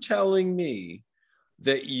you telling me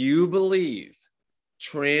that you believe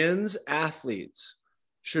trans athletes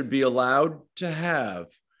should be allowed to have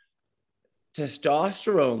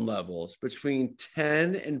testosterone levels between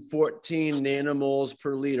 10 and 14 nanomoles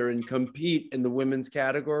per liter and compete in the women's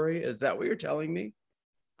category? Is that what you're telling me?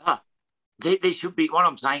 There should be, what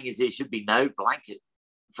I'm saying is there should be no blanket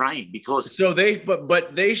frame, because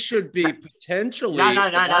but they should be potentially no,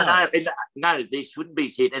 there shouldn't be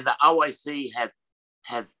said. And the OIC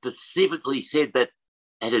have specifically said that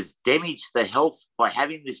it has damaged the health by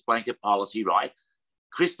having this blanket policy, right?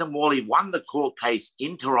 Kristen Worley won the court case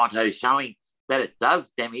in Toronto showing that it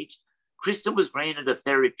does damage. Kristen was granted a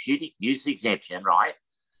therapeutic use exemption, right,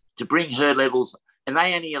 to bring her levels, and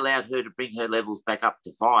they only allowed her to bring her levels back up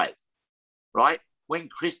to 5, right? When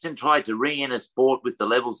Kristen tried to re-enter sport with the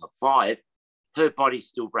levels of 5, her body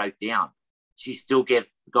still broke down. She still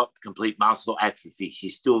got complete muscle atrophy.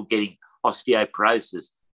 She's still getting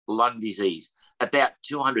osteoporosis, lung disease, about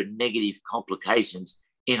 200 negative complications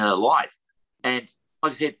in her life. And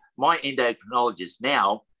like I said, my endocrinologist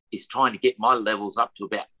now is trying to get my levels up to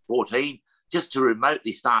about 14 just to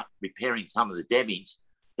remotely start repairing some of the damage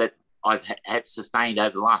that I've had sustained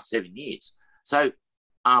over the last 7 years. So,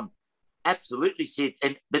 absolutely said.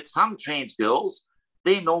 But some trans girls,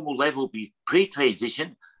 their normal level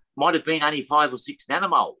pre-transition might have been only 5 or 6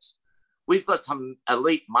 nanomoles. We've got some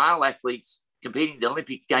elite male athletes competing in the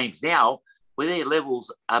Olympic Games now where their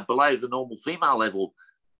levels are below the normal female level,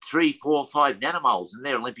 3, 4, 5 nanomoles, and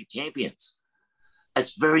they're Olympic champions.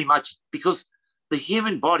 It's very much because the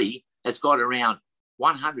human body has got around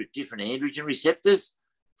 100 different androgen receptors,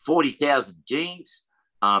 40,000 genes,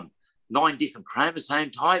 9 different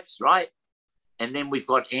chromosome types, right? And then we've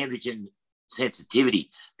got androgen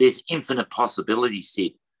sensitivity. There's infinite possibilities,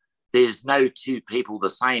 Sid. There's no two people the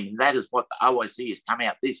same. And that is what the OIC has come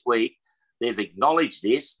out this week. They've acknowledged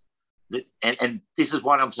this. And this is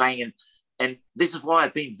what I'm saying. And this is why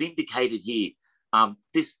I've been vindicated here.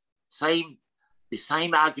 This same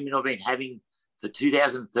argument I've been having for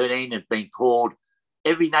 2013 has been called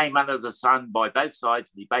every name under the sun by both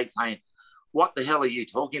sides of the debate, saying, what the hell are you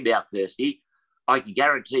talking about, Kirsty? I can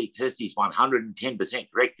guarantee Kirsty's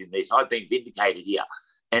 110% correct in this. I've been vindicated here.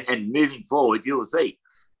 And moving forward, you'll see.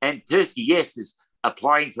 And Kirsty, yes, is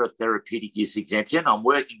applying for a therapeutic use exemption. I'm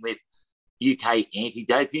working with UK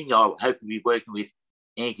anti-doping. I'll hopefully be working with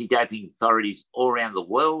anti-doping authorities all around the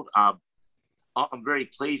world. I'm very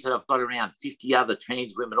pleased that I've got around 50 other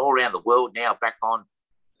trans women all around the world now back on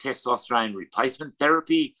testosterone replacement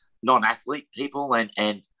therapy, non-athlete people,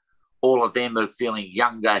 and all of them are feeling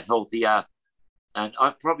younger, healthier, and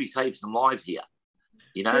I've probably saved some lives here.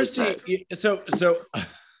 You know, Christy, so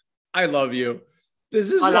I love you.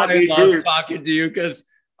 This is I why love I you love too. talking to you, because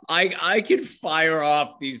I can fire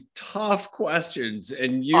off these tough questions,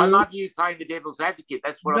 and I you love you playing the devil's advocate.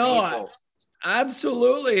 That's what I'm here for.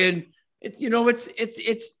 absolutely. And it's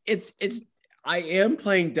I am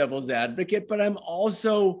playing devil's advocate, but I'm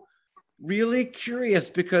also really curious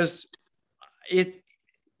because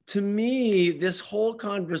to me, this whole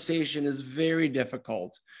conversation is very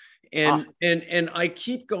difficult. And I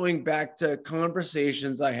keep going back to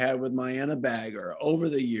conversations I had with Mariana Bagger over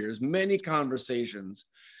the years, many conversations.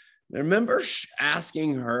 I remember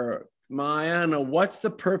asking her, Mariana, what's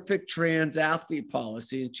the perfect trans athlete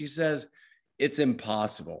policy? And she says, it's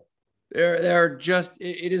impossible.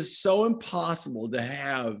 It is so impossible to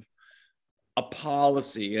have a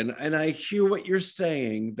policy. And I hear what you're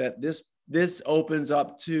saying, that this opens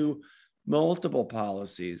up to multiple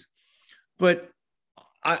policies. But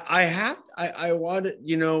I want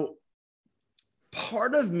to,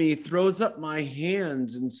 part of me throws up my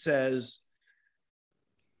hands and says,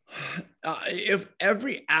 if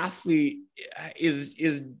every athlete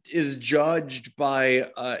is judged by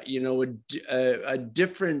a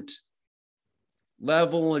different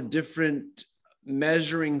level, a different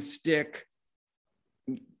measuring stick,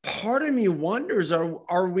 part of me wonders,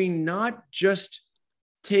 are we not just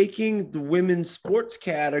taking the women's sports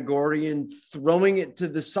category and throwing it to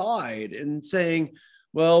the side and saying,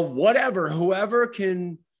 well, whoever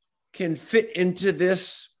can fit into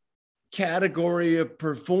this category of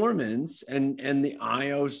performance, and the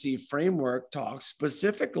IOC framework talks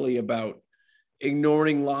specifically about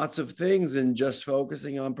ignoring lots of things and just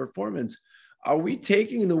focusing on performance. Are we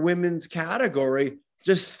taking the women's category,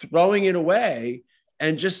 just throwing it away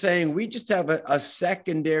and just saying we just have a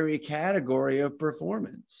secondary category of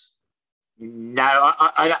performance? No,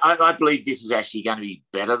 I believe this is actually going to be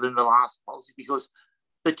better than the last policy, because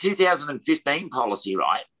the 2015 policy,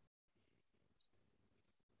 right,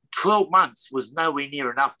 12 months was nowhere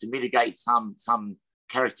near enough to mitigate some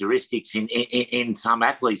characteristics in some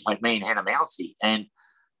athletes like me and Hannah Mounsey. And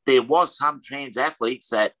there was some trans athletes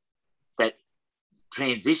that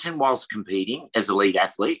transitioned whilst competing as elite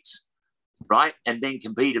athletes, right, and then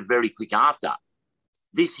competed very quick after.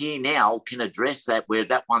 This year now can address that, where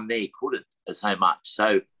that one there couldn't so much.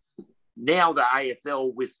 So now the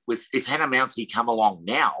AFL, with if Hannah Mounsey come along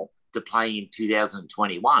now to play in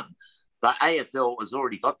 2021, the AFL has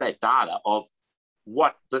already got that data of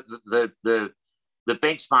what the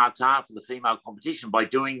benchmarks are for the female competition by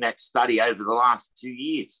doing that study over the last 2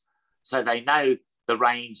 years. So they know the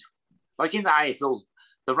range. Like in the AFL,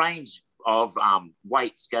 the range of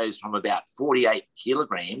weights goes from about 48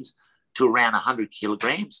 kilograms to around 100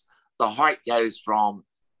 kilograms. The height goes from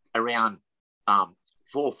around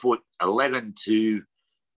 4'11" to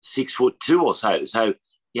 6'2" or so. So,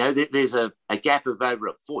 there's a gap of over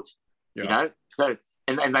a foot, So,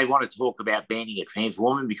 and they want to talk about banning a trans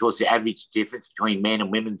woman because the average difference between men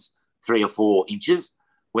and women's 3 or 4 inches,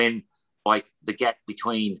 when like the gap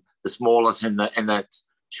between the smallest and the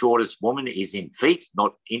shortest woman is in feet,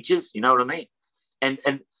 not inches. You know what I mean?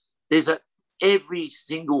 And there's every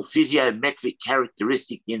single physiometric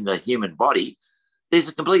characteristic in the human body. There's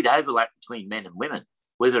a complete overlap between men and women,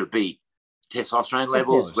 whether it be testosterone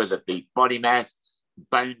levels, whether it be body mass,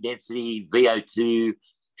 bone density, VO2,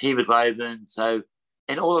 hemoglobin. So,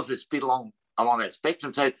 and all of us fit along that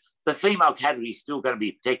spectrum. So the female category is still going to be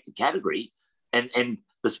a protected category, and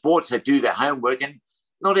the sports that do their homework, and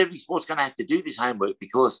not every sport's going to have to do this homework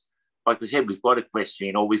because, like we said, we've got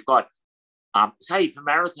equestrian, or we've got, say, for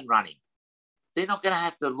marathon running, they're not going to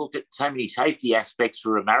have to look at so many safety aspects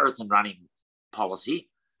for a marathon running policy,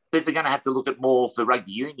 but they're going to have to look at more for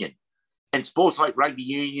rugby union. And sports like rugby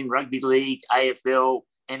union, rugby league, AFL,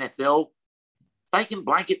 NFL, they can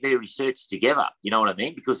blanket their research together, you know what I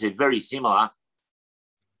mean? Because they're very similar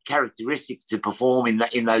characteristics to perform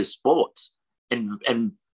in those sports. And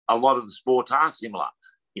a lot of the sports are similar,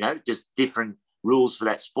 just different rules for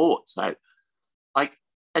that sport. So, like,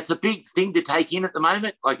 it's a big thing to take in at the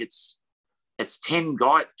moment. Like, it's 10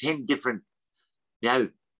 different,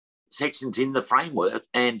 sections in the framework.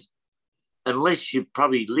 And unless you've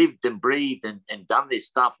probably lived and breathed and done this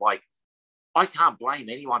stuff, like, I can't blame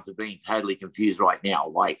anyone for being totally confused right now.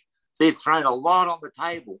 Like, they've thrown a lot on the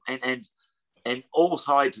table, and all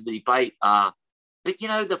sides of the debate are. But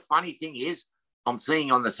the funny thing is, I'm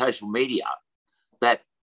seeing on the social media that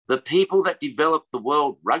the people that developed the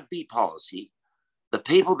World Rugby Policy,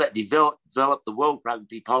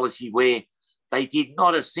 where they did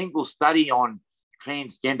not a single study on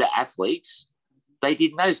transgender athletes, they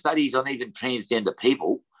did no studies on even transgender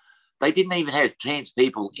people. They didn't even have trans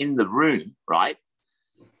people in the room, right?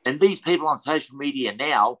 And these people on social media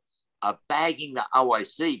now are bagging the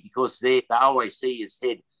OIC because the OIC has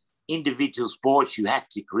said individual sports, you have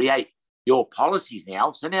to create your policies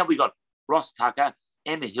now. So now we've got Ross Tucker,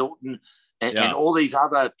 Emma Hilton, and all these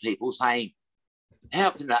other people saying, how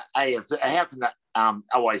can the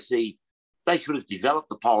OIC, they should have developed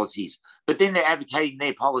the policies, but then they're advocating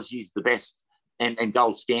their policies the best and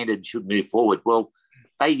gold standard should move forward. Well,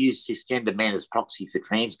 they use cisgender men as proxy for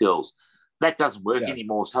trans girls. That doesn't work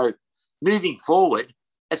anymore. So moving forward,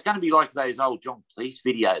 it's going to be like those old John Cleese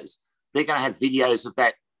videos. They're going to have videos of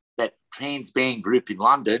that trans band group in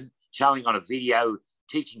London showing on a video,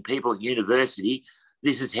 teaching people at university,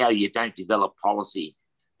 this is how you don't develop policy.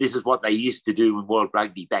 This is what they used to do in World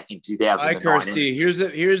Rugby back in 2009. Hi, Kirsty.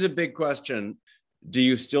 Here's a big question. Do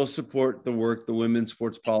you still support the work the Women's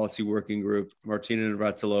Sports Policy Working Group, Martina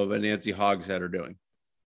Navratilova and Nancy Hogshead are doing?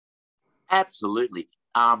 Absolutely.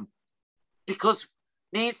 Because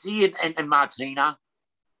Nancy and Martina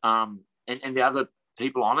and the other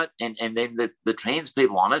people on it and then the trans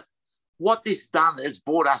people on it, what this done is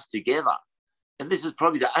brought us together. And this is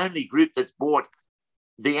probably the only group that's brought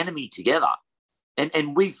the enemy together.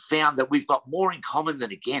 And we've found that we've got more in common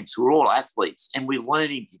than against. We're all athletes and we're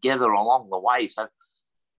learning together along the way. So,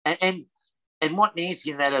 and what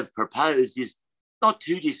Nancy and that have proposed is not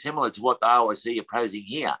too dissimilar to what the OIC are proposing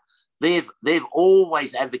here. They've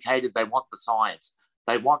always advocated they want the science,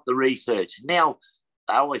 they want the research. Now,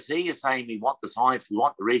 the OIC is saying we want the science, we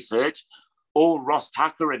want the research. All Ross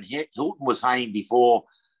Tucker and Hilton were saying before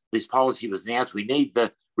this policy was announced, we need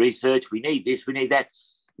the research, we need this, we need that.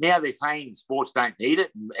 Now they're saying sports don't need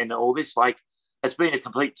it and all this. Like, it's been a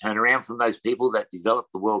complete turnaround from those people that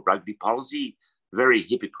developed the World Rugby policy, very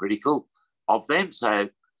hypocritical of them. So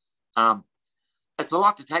it's a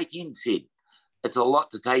lot to take in, Sid. It's a lot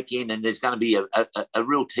to take in, and there's going to be a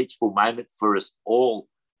real teachable moment for us all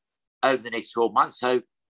over the next 12 months. So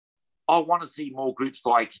I want to see more groups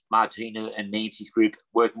like Martina and Nancy's group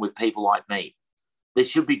working with people like me. There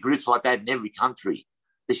should be groups like that in every country.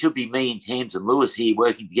 There should be me and Tamsin Lewis here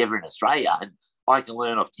working together in Australia, and I can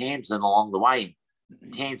learn off Tamsin along the way.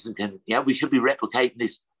 And Tamsin can, we should be replicating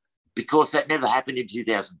this because that never happened in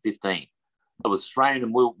 2015. It was thrown,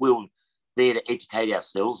 and we're there to educate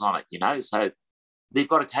ourselves on it, So they've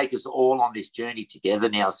got to take us all on this journey together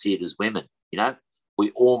now, see it as women,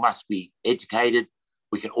 We all must be educated.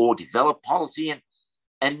 We can all develop policy.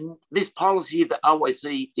 And this policy of the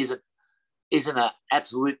OIC isn't an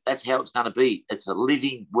absolute, that's how it's going to be. It's a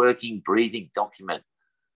living, working, breathing document.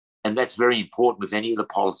 And that's very important with any of the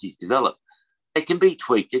policies developed. It can be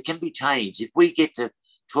tweaked. It can be changed. If we get to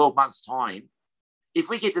 12 months' time, if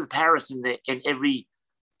we get to the Paris and every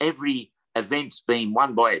event's been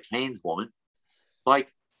won by a trans woman,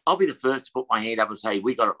 like, I'll be the first to put my hand up and say,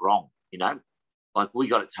 we got it wrong, Like, we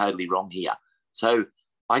got it totally wrong here. So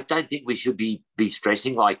I don't think we should be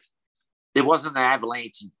stressing. Like, there wasn't an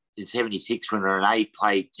avalanche in 76 when Renee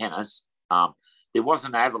played tennis. There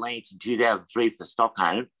wasn't an avalanche in 2003 for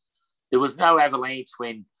Stockholm. There was no avalanche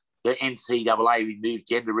when the NCAA removed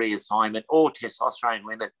gender reassignment or testosterone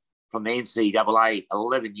limit from the NCAA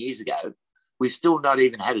 11 years ago. We've still not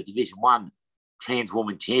even had a Division I trans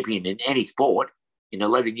woman champion in any sport in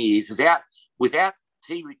 11 years without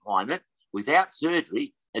T requirement, without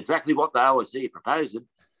surgery, exactly what the OIC are proposing.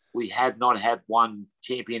 We have not had one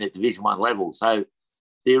champion at Division I level. So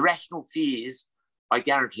the irrational fears, I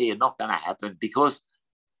guarantee, are not going to happen because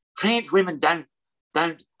trans women don't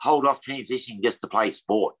hold off transitioning just to play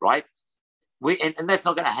sport, right? And that's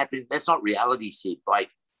not going to happen. That's not reality, Sid. Like,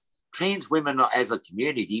 trans women as a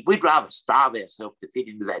community, we'd rather starve ourselves to fit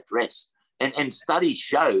into that dress. And studies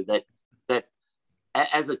show that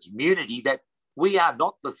as a community that we are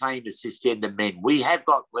not the same as cisgender men. We have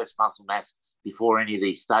got less muscle mass before any of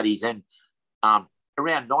these studies. And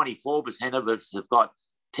around 94% of us have got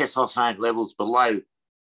testosterone levels below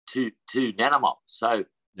 2 nanomoles. So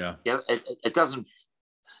it doesn't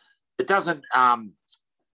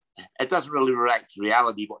really relate to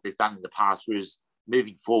reality what they've done in the past. Whereas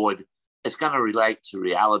moving forward, it's going to relate to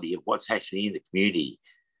reality of what's actually in the community.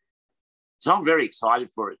 So I'm very excited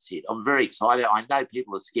for it, Sid. I'm very excited. I know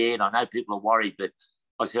people are scared. I know people are worried, but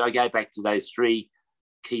like I said, I go back to those 3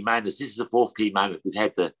 key moments. This is the 4th key moment. We've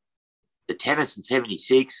had the tennis in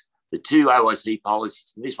 76, the 2 OIC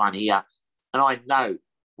policies, and this one here. And I know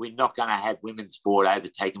we're not going to have women's sport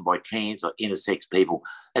overtaken by trans or intersex people.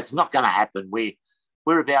 That's not going to happen. We're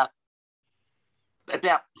about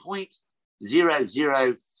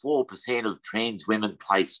 0.004% of trans women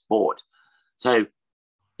play sport. So,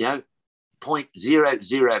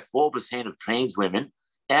 0.004% of trans women,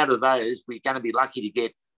 out of those, we're going to be lucky to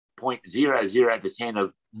get 0.00%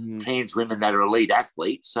 of trans women that are elite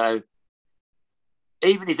athletes. So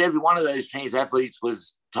even if every one of those trans athletes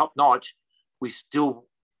was top notch, we still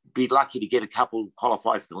be lucky to get a couple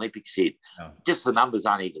qualify for the Olympics here. Oh. Just the numbers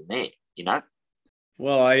aren't even there, you know?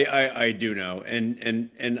 Well, I do know.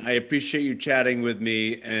 And I appreciate you chatting with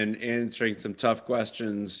me and answering some tough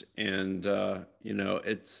questions. And, you know,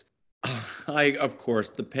 of course,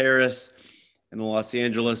 the Paris and the Los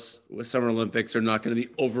Angeles Summer Olympics are not going to be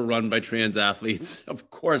overrun by trans athletes. Of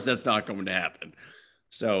course, that's not going to happen.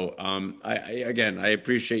 So, I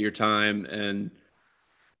appreciate your time, and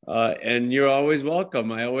you're always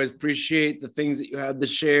welcome. I always appreciate the things that you had to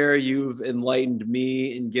share. You've enlightened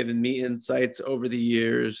me and given me insights over the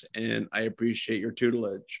years, and I appreciate your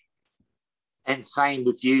tutelage. And same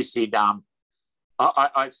with you, Sid.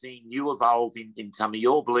 I've seen you evolve in some of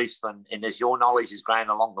your beliefs, and as your knowledge has grown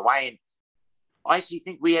along the way. And I actually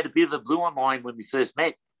think we had a bit of a blue on line when we first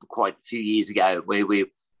met quite a few years ago, where we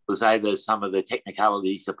was over some of the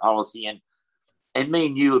technicalities of policy, and me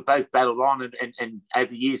and you have both battled on, and over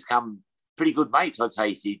the years come pretty good mates, I'd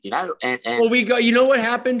say, Sid, you know. And well, we got, you know what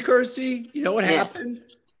happened, Kirsty? You know what happened?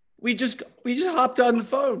 We just hopped on the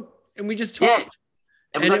phone and we just talked.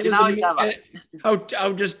 Yeah. And we got to know each other. How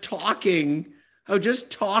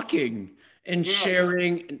just talking and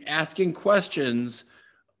sharing and asking questions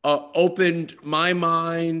opened my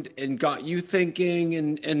mind and got you thinking,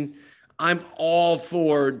 and I'm all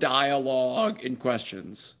for dialogue and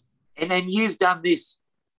questions. And then you've done this,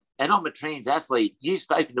 and I'm a trans athlete. You've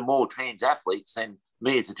spoken to more trans athletes than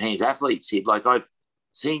me as a trans athlete, Sid. Like, I've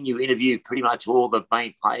seen you interview pretty much all the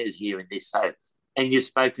main players here in this. So, and you've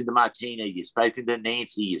spoken to Martina, you've spoken to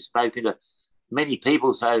Nancy, you've spoken to many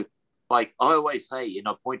people. So, like I always say, and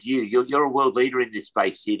I point to you, you're a world leader in this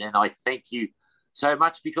space, Sid, and I thank you so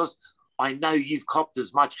much, because I know you've copped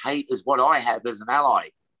as much hate as what I have as an ally.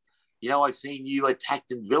 You know, I've seen you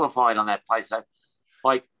attacked and vilified on that place. So,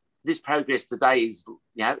 like, this progress today is,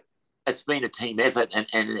 you know, it's been a team effort,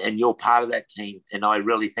 and you're part of that team. And I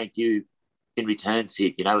really thank you in return,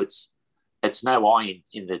 Sid. You know, it's no I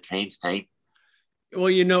in the trans team. Well,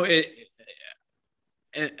 you know,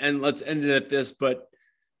 and let's end it at this, but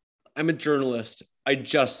I'm a journalist. I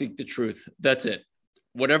just seek the truth. That's it.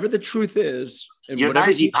 Whatever the truth is. And you're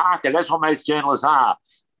Nosy Parker. That's what most journalists are.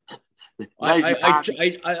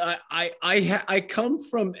 I come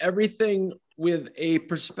from everything with a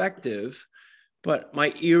perspective, but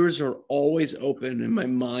my ears are always open and my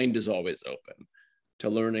mind is always open to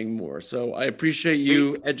learning more. So I appreciate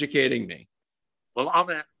you educating me. Well,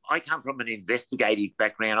 I come from an investigative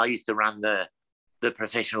background. I used to run the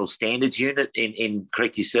professional standards unit in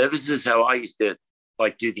corrective services. So I used to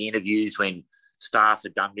do the interviews when staff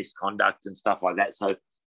had done misconduct and stuff like that. So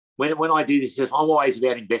when I do this stuff, I'm always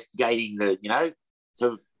about investigating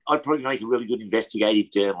so I'd probably make a really good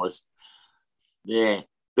investigative journalist. Yeah.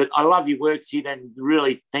 But I love your work, Sid, and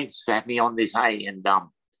really thanks for having me on this, hey. And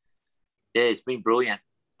it's been brilliant.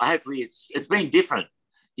 Hopefully it's been different.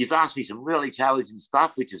 You've asked me some really challenging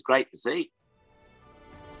stuff, which is great to see.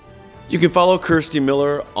 You can follow Kirsty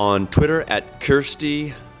Miller on Twitter at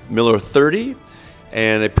KirstyMiller30.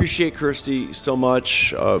 And I appreciate Kirsty so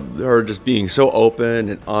much, her just being so open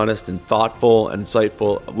and honest and thoughtful and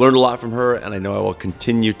insightful. I've learned a lot from her, and I know I will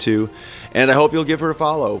continue to. And I hope you'll give her a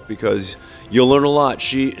follow, because you'll learn a lot.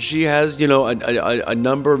 She has, a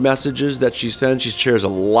number of messages that she sends. She shares a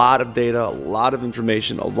lot of data, a lot of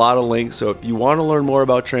information, a lot of links. So if you want to learn more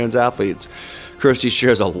about trans athletes, Kirsty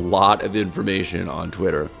shares a lot of information on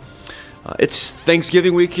Twitter. It's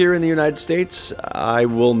Thanksgiving week here in the United States. I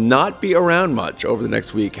will not be around much over the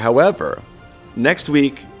next week. However, next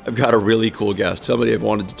week, I've got a really cool guest, somebody I've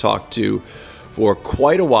wanted to talk to for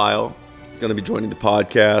quite a while. He's going to be joining the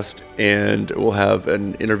podcast, and we'll have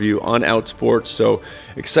an interview on Outsports. So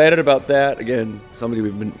excited about that. Again, somebody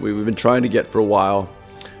we've been trying to get for a while,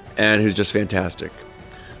 and who's just fantastic.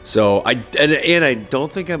 So I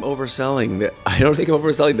don't think I'm overselling that. I don't think I'm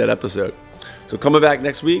overselling that episode. So coming back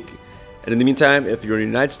next week. And in the meantime, if you're in the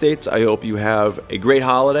United States, I hope you have a great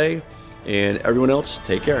holiday, and everyone else,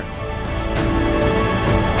 take care.